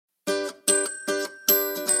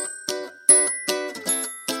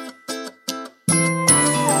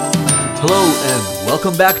Hello and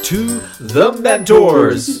welcome back to The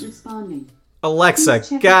Mentors. Alexa,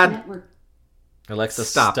 God, Alexa,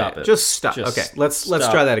 stop it. Just stop. Okay, let's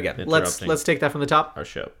try that again. Let's take that from the top. Our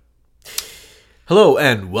show. Hello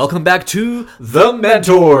and welcome back to The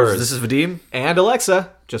Mentors. This is Vadim And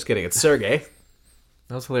Alexa. Just kidding, it's Sergey.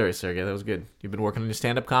 That was hilarious, Sergey. That was good. You've been working on your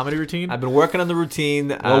stand-up comedy routine? I've been working on the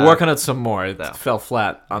routine. We'll work on it some more. It fell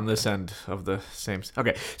flat on this end of the same...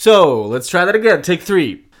 Okay, so let's try that again. Take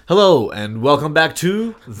 3. Hello, and welcome back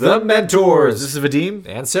to The Mentors. This is Vadim.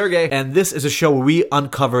 And Sergey. And this is a show where we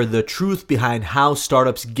uncover the truth behind how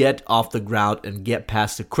startups get off the ground and get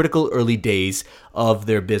past the critical early days of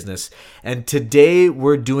their business. And today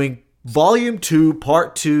we're doing Volume 2,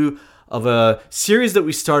 Part 2 of a series that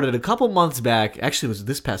we started a couple months back. Actually, it was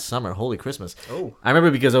this past summer. Holy Christmas. Oh. I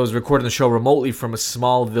remember because I was recording the show remotely from a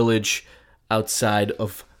small village outside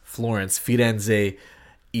of Florence, Firenze,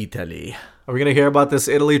 Italy. Are we going to hear about this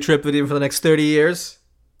Italy trip video for the next 30 years?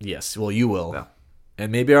 Yes, well, you will. Yeah.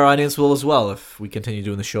 And maybe our audience will as well if we continue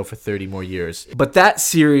doing the show for 30 more years. But that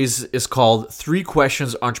series is called 3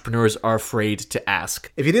 Questions Entrepreneurs Are Afraid to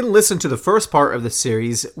Ask. If you didn't listen to the first part of the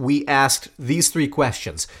series, we asked these 3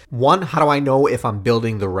 questions. 1, how do I know if I'm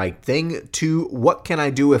building the right thing? 2, what can I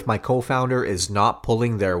do if my co-founder is not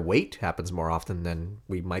pulling their weight? Happens more often than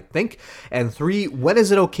we might think. And 3, when is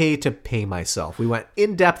it okay to pay myself? We went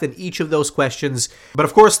in depth in each of those questions. But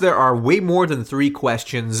of course, there are way more than 3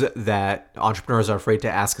 questions that entrepreneurs are afraid to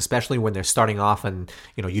ask, especially when they're starting off and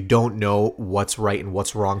you don't know what's right and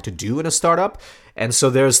what's wrong to do in a startup. And so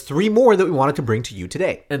there's 3 more that we wanted to bring to you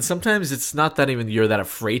today. And sometimes it's not that even you're that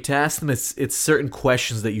afraid to ask them. It's certain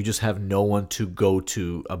questions that you just have no one to go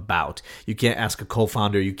to about. You can't ask a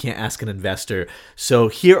co-founder. You can't ask an investor. So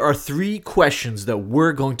here are 3 questions that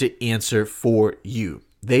we're going to answer for you.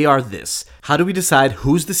 They are this. How do we decide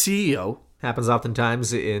who's the CEO? Happens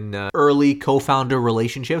oftentimes in early co-founder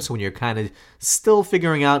relationships when you're kind of still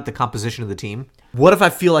figuring out the composition of the team. What if I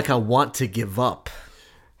feel like I want to give up?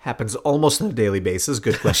 Happens almost on a daily basis.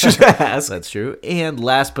 Good question to ask. That's true. And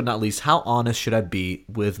last but not least, how honest should I be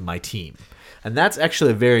with my team? And that's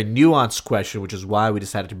actually a very nuanced question, which is why we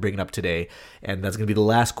decided to bring it up today. And that's going to be the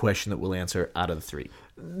last question that we'll answer out of the 3.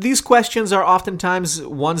 These questions are oftentimes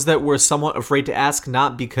ones that we're somewhat afraid to ask,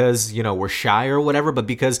 not because, we're shy or whatever, but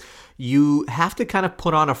because you have to kind of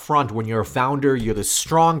put on a front when you're a founder. You're the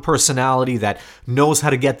strong personality that knows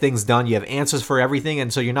how to get things done. You have answers for everything,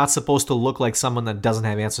 and so you're not supposed to look like someone that doesn't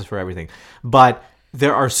have answers for everything. But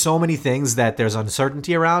there are so many things that there's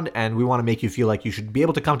uncertainty around, and we want to make you feel like you should be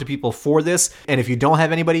able to come to people for this. And if you don't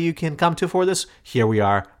have anybody you can come to for this, here we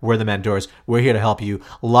are. We're the mentors. We're here to help you.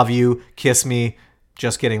 Love you. Kiss me.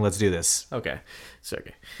 Just kidding. Let's do this. Okay.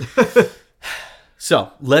 Sergey.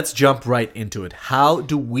 So let's jump right into it. How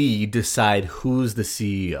do we decide who's the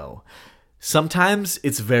CEO? Sometimes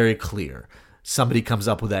it's very clear. Somebody comes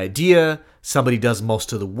up with an idea. Somebody does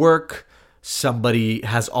most of the work. Somebody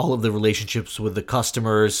has all of the relationships with the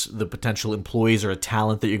customers, the potential employees or a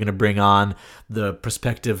talent that you're going to bring on, the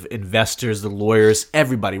prospective investors, the lawyers,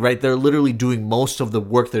 everybody, right? They're literally doing most of the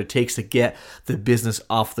work that it takes to get the business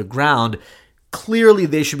off the ground. Clearly,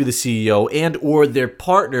 they should be the CEO, and or their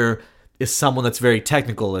partner is someone that's very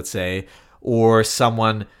technical, let's say, or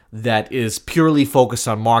someone that is purely focused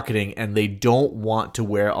on marketing and they don't want to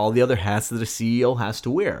wear all the other hats that a CEO has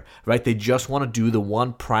to wear, right? They just want to do the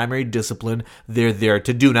one primary discipline they're there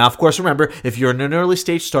to do. Now, of course, remember, if you're in an early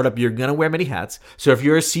stage startup, you're going to wear many hats. So if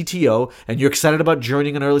you're a CTO and you're excited about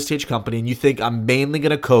joining an early stage company and you think I'm mainly going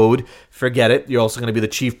to code, forget it. You're also going to be the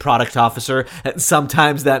chief product officer. And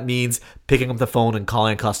sometimes that means picking up the phone and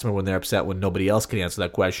calling a customer when they're upset when nobody else can answer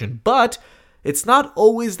that question. But it's not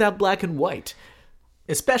always that black and white.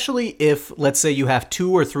 Especially if, let's say, you have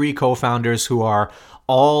 2 or 3 co-founders who are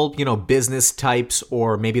all, business types,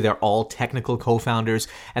 or maybe they're all technical co-founders.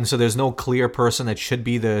 And so there's no clear person that should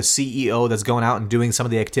be the CEO that's going out and doing some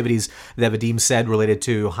of the activities that Vadim said related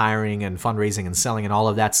to hiring and fundraising and selling and all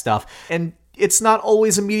of that stuff. And it's not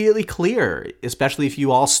always immediately clear, especially if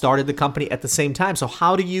you all started the company at the same time. So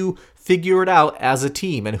how do you figure it out as a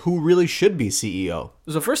team, and who really should be CEO?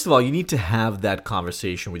 So first of all, you need to have that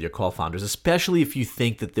conversation with your co-founders, especially if you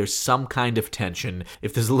think that there's some kind of tension,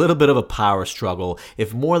 if there's a little bit of a power struggle,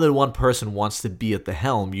 if more than one person wants to be at the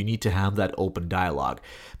helm, you need to have that open dialogue.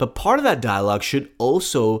 But part of that dialogue should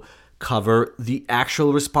also cover the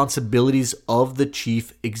actual responsibilities of the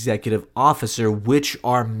chief executive officer, which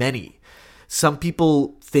are many. Some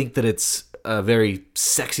people think that it's a very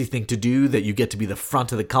sexy thing to do, that you get to be the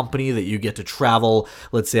front of the company, that you get to travel,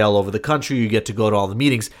 let's say, all over the country, you get to go to all the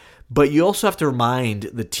meetings. But you also have to remind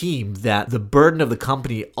the team that the burden of the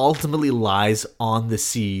company ultimately lies on the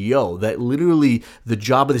CEO, that literally the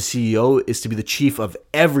job of the CEO is to be the chief of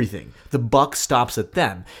everything. The buck stops at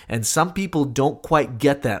them. And some people don't quite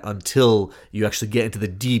get that until you actually get into the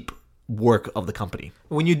deep work of the company.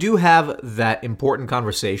 When you do have that important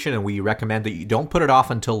conversation, and we recommend that you don't put it off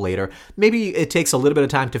until later, maybe it takes a little bit of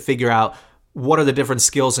time to figure out what are the different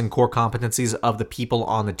skills and core competencies of the people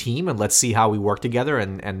on the team, and let's see how we work together,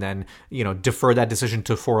 and then defer that decision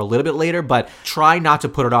for a little bit later, but try not to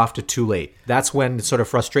put it off to too late. That's when sort of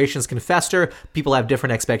frustrations can fester, people have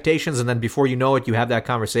different expectations, and then before you know it, you have that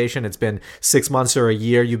conversation. It's been 6 months or a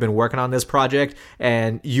year you've been working on this project,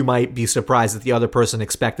 and you might be surprised that the other person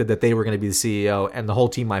expected that they were going to be the CEO, and the whole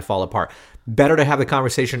team might fall apart. Better to have the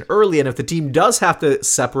conversation early, and if the team does have to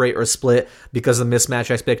separate or split because of mismatch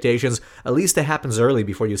expectations, at least it happens early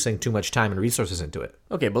before you sink too much time and resources into it.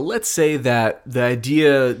 Okay, but let's say that the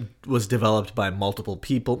idea was developed by multiple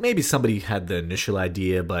people. Maybe somebody had the initial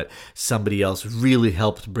idea, but somebody else really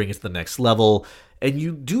helped bring it to the next level. And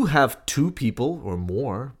you do have 2 people or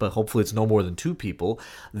more, but hopefully it's no more than 2 people,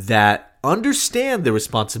 that understand the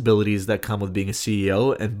responsibilities that come with being a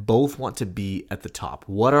CEO and both want to be at the top.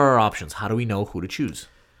 What are our options? How do we know who to choose?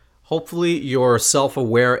 Hopefully you're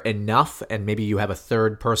self-aware enough, and maybe you have a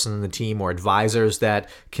third person in the team or advisors that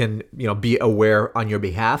can, be aware on your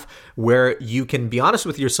behalf, where you can be honest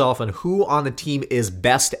with yourself on who on the team is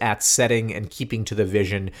best at setting and keeping to the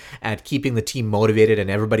vision, at keeping the team motivated and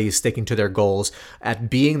everybody is sticking to their goals, at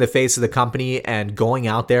being the face of the company and going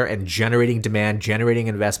out there and generating demand, generating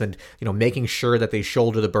investment, making sure that they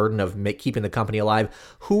shoulder the burden of keeping the company alive.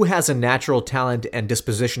 Who has a natural talent and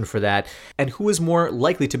disposition for that, and who is more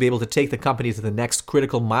likely to be able to take the company to the next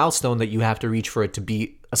critical milestone that you have to reach for it to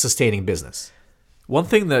be a sustaining business. One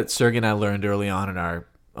thing that Sergey and I learned early on in our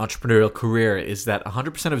entrepreneurial career is that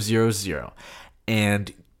 100% of zero is zero.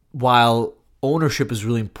 And while ownership is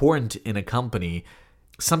really important in a company,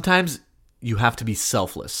 sometimes you have to be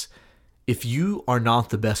selfless. If you are not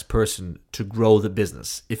the best person to grow the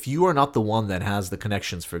business, if you are not the one that has the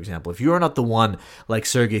connections, for example, if you are not the one, like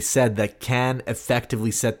Sergey said, that can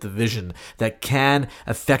effectively set the vision, that can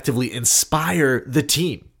effectively inspire the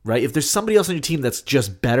team, right? If there's somebody else on your team that's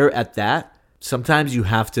just better at that, sometimes you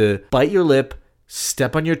have to bite your lip,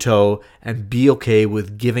 step on your toe, and be okay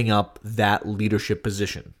with giving up that leadership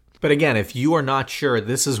position. But again, if you are not sure,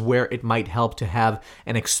 this is where it might help to have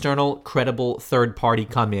an external, credible third party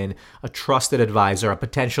come in, a trusted advisor, a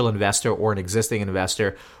potential investor, or an existing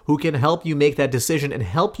investor who can help you make that decision and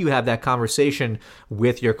help you have that conversation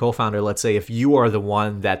with your co-founder. Let's say if you are the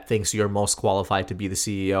one that thinks you're most qualified to be the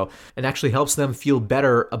CEO, and actually helps them feel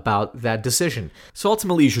better about that decision. So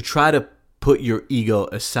ultimately, you should try to put your ego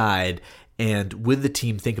aside and with the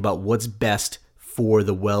team think about what's best for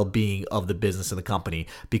the well-being of the business and the company,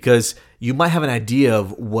 because you might have an idea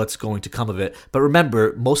of what's going to come of it. But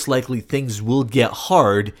remember, most likely things will get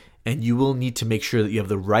hard and you will need to make sure that you have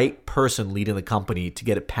the right person leading the company to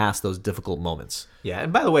get it past those difficult moments. Yeah,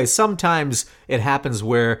 and by the way, sometimes it happens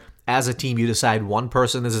where as a team you decide one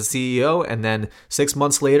person is a CEO, and then 6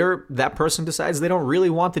 months later that person decides they don't really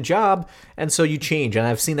want the job, and so you change. And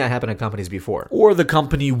I've seen that happen at companies before. Or the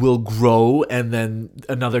company will grow and then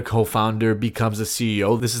another co-founder becomes a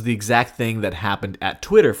CEO. This is the exact thing that happened at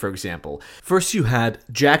Twitter, for example. First you had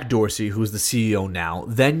Jack Dorsey, who's the CEO now.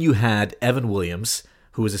 Then you had Evan Williams,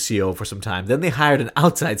 who was a CEO for some time. Then they hired an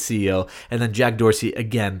outside CEO, and then Jack Dorsey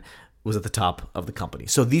again was at the top of the company.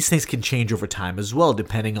 So these things can change over time as well,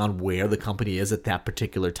 depending on where the company is at that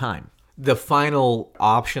particular time. The final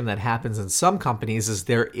option that happens in some companies is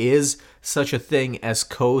there is such a thing as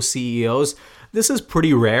co-CEOs. This is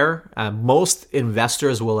pretty rare. Most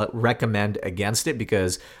investors will recommend against it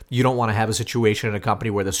because you don't want to have a situation in a company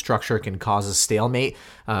where the structure can cause a stalemate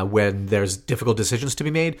when there's difficult decisions to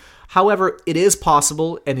be made. However, it is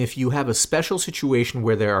possible, and if you have a special situation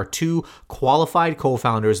where there are 2 qualified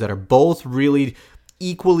co-founders that are both really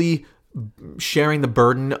equally sharing the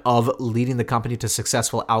burden of leading the company to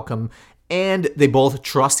successful outcome, and they both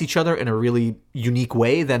trust each other in a really unique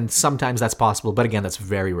way, then sometimes that's possible. But again, that's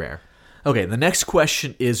very rare. Okay, the next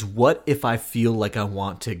question is, what if I feel like I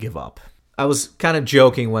want to give up? I was kind of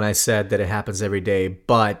joking when I said that it happens every day,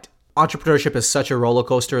 but entrepreneurship is such a roller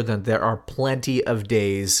coaster that there are plenty of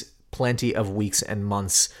days, plenty of weeks and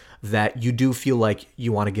months that you do feel like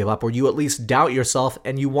you want to give up, or you at least doubt yourself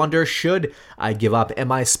and you wonder, should I give up?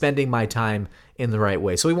 Am I spending my time in the right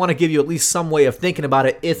way? So we want to give you at least some way of thinking about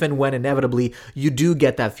it if and when inevitably you do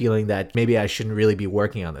get that feeling that maybe I shouldn't really be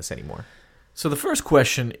working on this anymore. So the first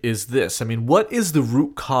question is this. What is the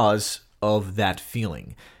root cause of that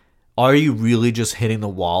feeling? Are you really just hitting the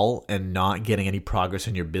wall and not getting any progress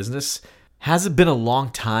in your business? Has it been a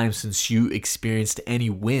long time since you experienced any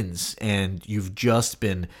wins and you've just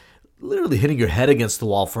been literally hitting your head against the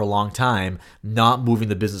wall for a long time, not moving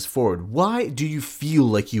the business forward? Why do you feel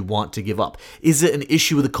like you want to give up? Is it an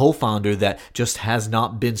issue with the co-founder that just has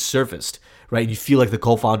not been surfaced, right? You feel like the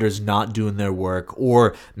co-founder is not doing their work,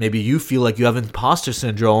 or maybe you feel like you have imposter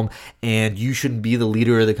syndrome and you shouldn't be the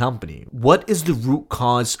leader of the company. What is the root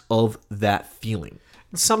cause of that feeling?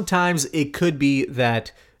 Sometimes it could be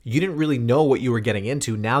that you didn't really know what you were getting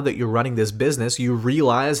into. Now that you're running this business, you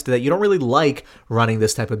realized that you don't really like running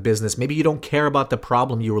this type of business. Maybe you don't care about the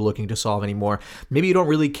problem you were looking to solve anymore. Maybe you don't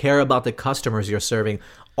really care about the customers you're serving.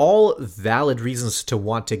 All valid reasons to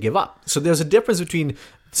want to give up. So there's a difference between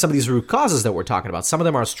some of these root causes that we're talking about. Some of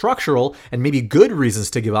them are structural and maybe good reasons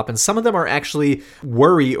to give up, and some of them are actually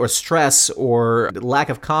worry or stress or lack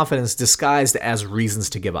of confidence disguised as reasons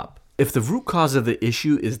to give up. If the root cause of the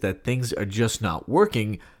issue is that things are just not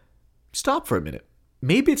working, stop for a minute.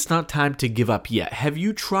 Maybe it's not time to give up yet. Have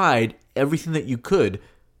you tried everything that you could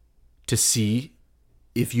to see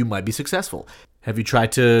if you might be successful? Have you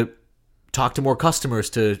tried to talk to more customers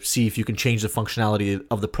to see if you can change the functionality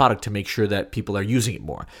of the product to make sure that people are using it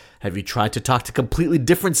more? Have you tried to talk to a completely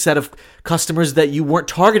different set of customers that you weren't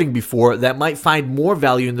targeting before that might find more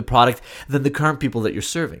value in the product than the current people that you're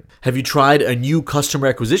serving? Have you tried a new customer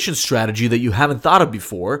acquisition strategy that you haven't thought of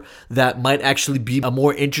before that might actually be a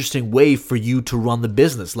more interesting way for you to run the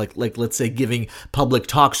business? Like let's say giving public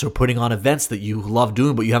talks or putting on events that you love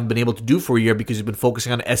doing but you haven't been able to do for a year because you've been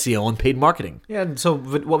focusing on SEO and paid marketing. Yeah, and so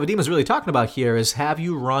what Vadim is really talking about here is, have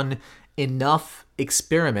you run enough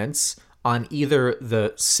experiments on either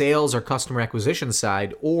the sales or customer acquisition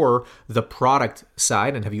side or the product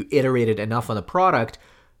side, and have you iterated enough on the product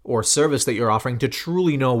or service that you're offering to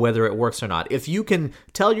truly know whether it works or not? If you can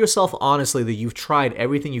tell yourself honestly that you've tried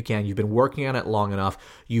everything you can, you've been working on it long enough,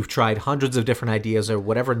 you've tried hundreds of different ideas or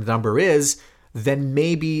whatever the number is, then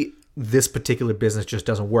maybe this particular business just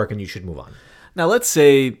doesn't work and you should move on. Now, let's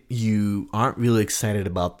say you aren't really excited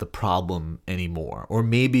about the problem anymore, or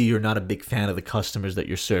maybe you're not a big fan of the customers that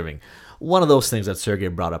you're serving. One of those things that Sergey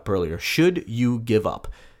brought up earlier. Should you give up?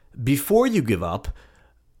 Before you give up,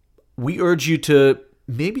 we urge you to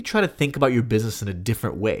maybe try to think about your business in a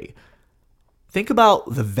different way. Think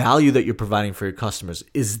about the value that you're providing for your customers.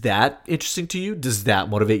 Is that interesting to you? Does that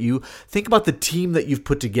motivate you? Think about the team that you've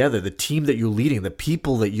put together, the team that you're leading, the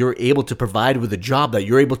people that you're able to provide with a job that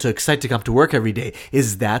you're able to excite to come to work every day.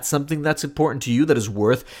 Is that something that's important to you, that is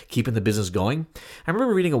worth keeping the business going? I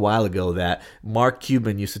remember reading a while ago that Mark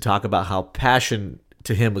Cuban used to talk about how passion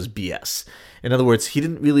to him was BS. In other words, he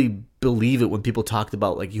didn't really believe it when people talked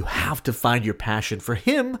about, like, you have to find your passion. For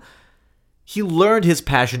him, he learned his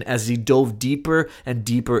passion as he dove deeper and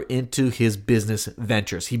deeper into his business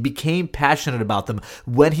ventures. He became passionate about them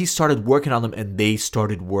when he started working on them and they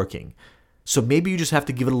started working. So maybe you just have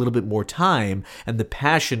to give it a little bit more time, and the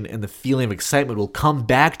passion and the feeling of excitement will come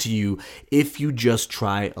back to you if you just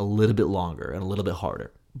try a little bit longer and a little bit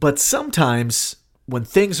harder. But sometimes when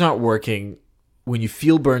things aren't working, when you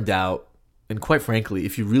feel burned out, and quite frankly,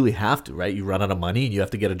 if you really have to, right, you run out of money and you have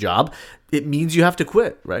to get a job, it means you have to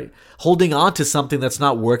quit, right? Holding on to something that's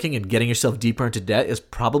not working and getting yourself deeper into debt is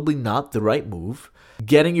probably not the right move.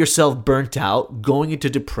 Getting yourself burnt out, going into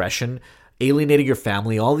depression, alienating your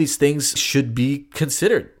family, all these things should be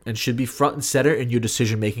considered and should be front and center in your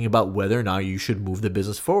decision making about whether or not you should move the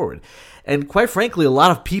business forward. And quite frankly, a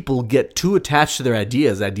lot of people get too attached to their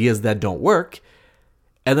ideas that don't work,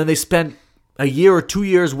 and then they spend a year or 2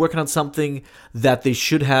 years working on something that they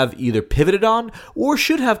should have either pivoted on or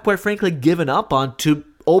should have, quite frankly, given up on to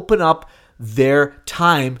open up their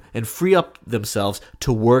time and free up themselves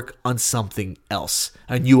to work on something else,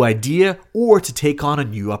 a new idea, or to take on a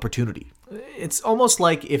new opportunity. It's almost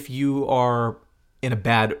like if you are in a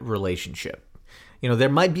bad relationship. You know, there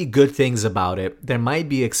might be good things about it, there might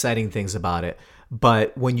be exciting things about it,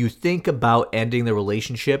 but when you think about ending the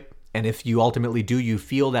relationship, and if you ultimately do, you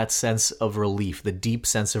feel that sense of relief, the deep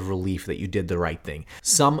sense of relief that you did the right thing.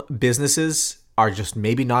 Some businesses are just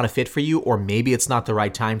maybe not a fit for you, or maybe it's not the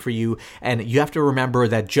right time for you. And you have to remember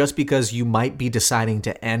that just because you might be deciding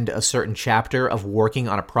to end a certain chapter of working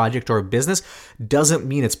on a project or a business doesn't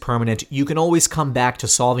mean it's permanent. You can always come back to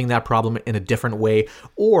solving that problem in a different way,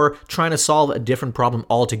 or trying to solve a different problem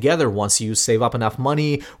altogether once you save up enough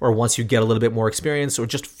money, or once you get a little bit more experience, or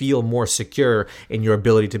just feel more secure in your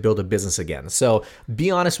ability to build a business again. So be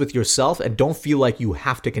honest with yourself and don't feel like you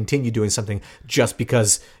have to continue doing something just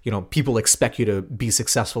because, people expect you to be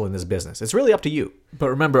successful in this business. It's really up to you. But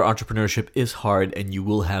remember, entrepreneurship is hard and you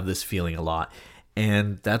will have this feeling a lot.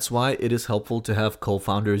 And that's why it is helpful to have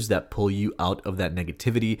co-founders that pull you out of that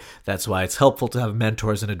negativity. That's why it's helpful to have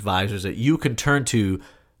mentors and advisors that you can turn to,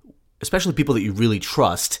 especially people that you really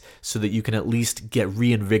trust, so that you can at least get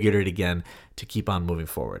reinvigorated again to keep on moving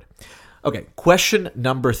forward. Okay, question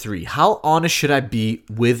number 3. How honest should I be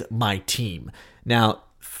with my team? Now,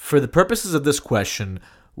 for the purposes of this question,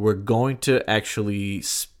 we're going to actually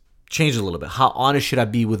change it a little bit. How honest should I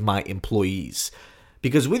be with my employees?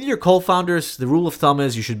 Because with your co-founders, the rule of thumb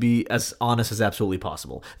is you should be as honest as absolutely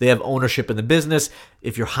possible. They have ownership in the business.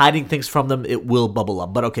 If you're hiding things from them, it will bubble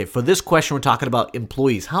up. But okay, for this question, we're talking about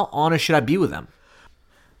employees. How honest should I be with them?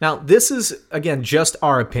 Now, this is, again, just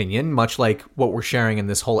our opinion, much like what we're sharing in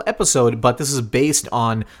this whole episode, but this is based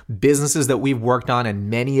on businesses that we've worked on and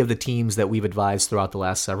many of the teams that we've advised throughout the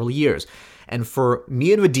last several years. And for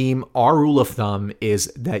me and Vadim, our rule of thumb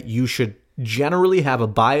is that you should generally have a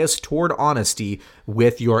bias toward honesty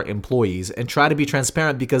with your employees and try to be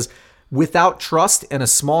transparent, because without trust in a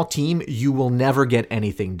small team, you will never get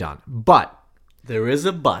anything done. But there is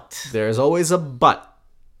a but. There's always a but.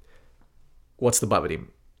 What's the but, Vadim?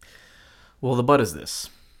 Well, the but is this.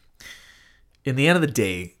 In the end of the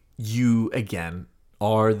day, you, again,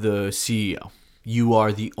 are the CEO. You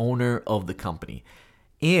are the owner of the company.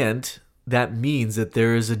 And that means that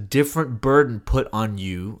there is a different burden put on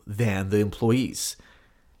you than the employees.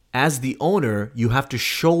 As the owner, you have to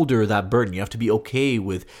shoulder that burden. You have to be okay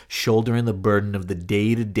with shouldering the burden of the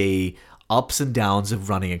day-to-day ups and downs of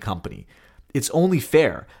running a company. It's only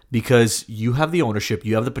fair because you have the ownership,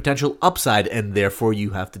 you have the potential upside, and therefore you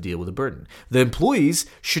have to deal with the burden. The employees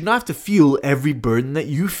should not have to feel every burden that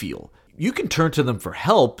you feel. You can turn to them for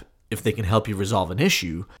help if they can help you resolve an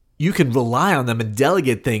issue. You can rely on them and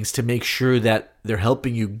delegate things to make sure that they're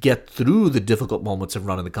helping you get through the difficult moments of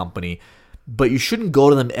running the company. But you shouldn't go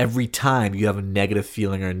to them every time you have a negative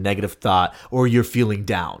feeling or a negative thought or you're feeling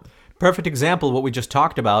down. Perfect example of what we just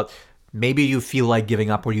talked about. Maybe you feel like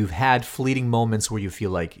giving up, or you've had fleeting moments where you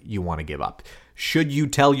feel like you want to give up. Should you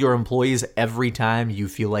tell your employees every time you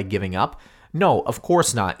feel like giving up? No, of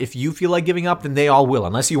course not. If you feel like giving up, then they all will.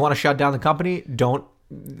 Unless you want to shut down the company, don't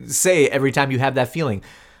say every time you have that feeling.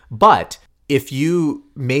 But if you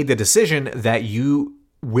made the decision that you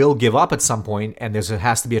will give up at some point and there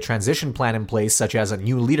has to be a transition plan in place, such as a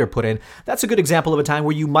new leader put in, that's a good example of a time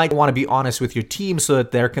where you might want to be honest with your team so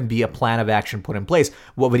that there can be a plan of action put in place.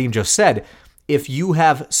 What Vadim just said, if you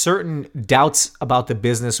have certain doubts about the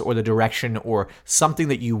business or the direction or something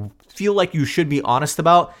that you feel like you should be honest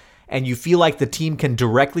about, and you feel like the team can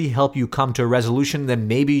directly help you come to a resolution, then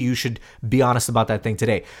maybe you should be honest about that thing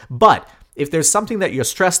today. But if there's something that you're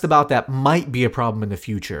stressed about that might be a problem in the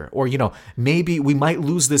future, or, maybe we might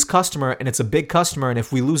lose this customer and it's a big customer, and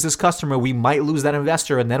if we lose this customer, we might lose that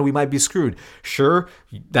investor and then we might be screwed. Sure,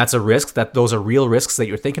 that's a risk, those are real risks that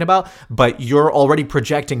you're thinking about, but you're already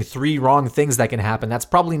projecting 3 wrong things that can happen. That's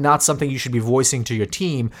probably not something you should be voicing to your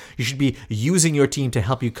team. You should be using your team to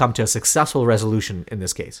help you come to a successful resolution in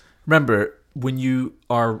this case. Remember, when you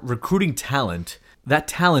are recruiting talent, that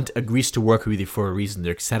talent agrees to work with you for a reason.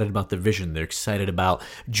 They're excited about the vision. They're excited about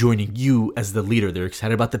joining you as the leader. They're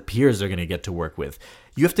excited about the peers they're going to get to work with.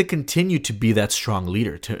 You have to continue to be that strong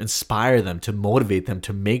leader, to inspire them, to motivate them,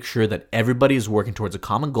 to make sure that everybody is working towards a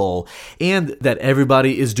common goal and that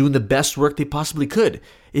everybody is doing the best work they possibly could.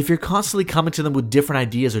 If you're constantly coming to them with different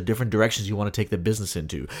ideas or different directions you want to take the business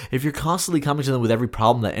into, if you're constantly coming to them with every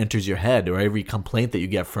problem that enters your head or every complaint that you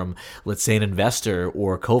get from, let's say, an investor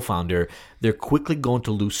or a co-founder, they're quickly going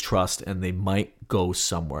to lose trust and they might go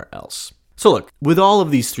somewhere else. So look, with all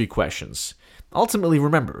of these 3 questions, ultimately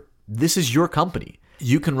remember, this is your company.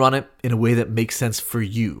 You can run it in a way that makes sense for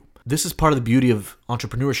you. This is part of the beauty of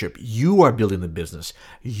entrepreneurship. You are building the business.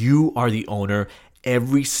 You are the owner.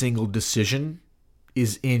 Every single decision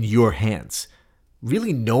is in your hands.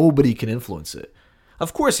 Really, nobody can influence it.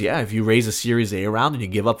 Of course, yeah, if you raise a Series A round and you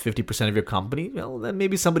give up 50% of your company, well, then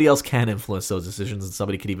maybe somebody else can influence those decisions and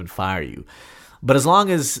somebody could even fire you. But as long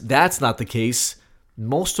as that's not the case,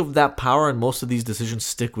 most of that power and most of these decisions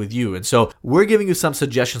stick with you. And so we're giving you some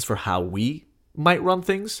suggestions for how we might run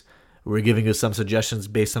things. We're giving you some suggestions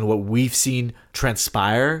based on what we've seen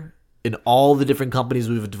transpire in all the different companies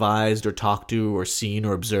we've advised or talked to or seen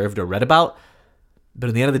or observed or read about. But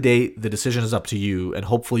at the end of the day, the decision is up to you, and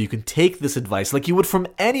hopefully you can take this advice like you would from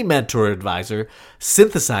any mentor or advisor,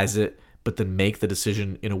 synthesize it, but then make the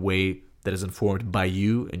decision in a way that is informed by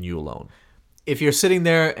you and you alone. if you're sitting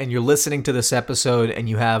there and you're listening to this episode and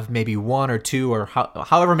you have maybe one or two or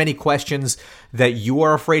however many questions that you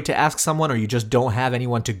are afraid to ask someone, or you just don't have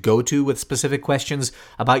anyone to go to with specific questions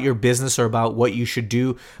about your business or about what you should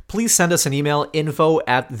do, please send us an email,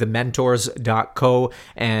 info@thementors.co,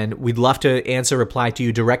 and we'd love to reply to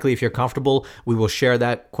you directly if you're comfortable. We will share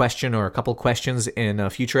that question or a couple questions in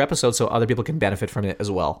a future episode so other people can benefit from it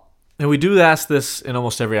as well. And we do ask this in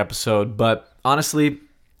almost every episode, but honestly,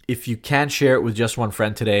 if you can share it with just one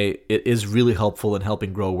friend today, it is really helpful in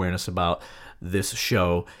helping grow awareness about this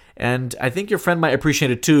show. And I think your friend might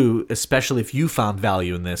appreciate it too, especially if you found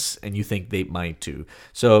value in this and you think they might too.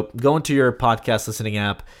 So go into your podcast listening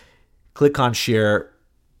app, click on share,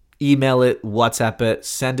 email it, WhatsApp it,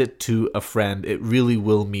 send it to a friend. It really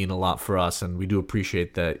will mean a lot for us, and we do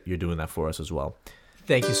appreciate that you're doing that for us as well.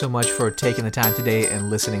 Thank you so much for taking the time today and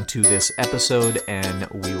listening to this episode, and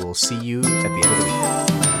we will see you at the end of the week.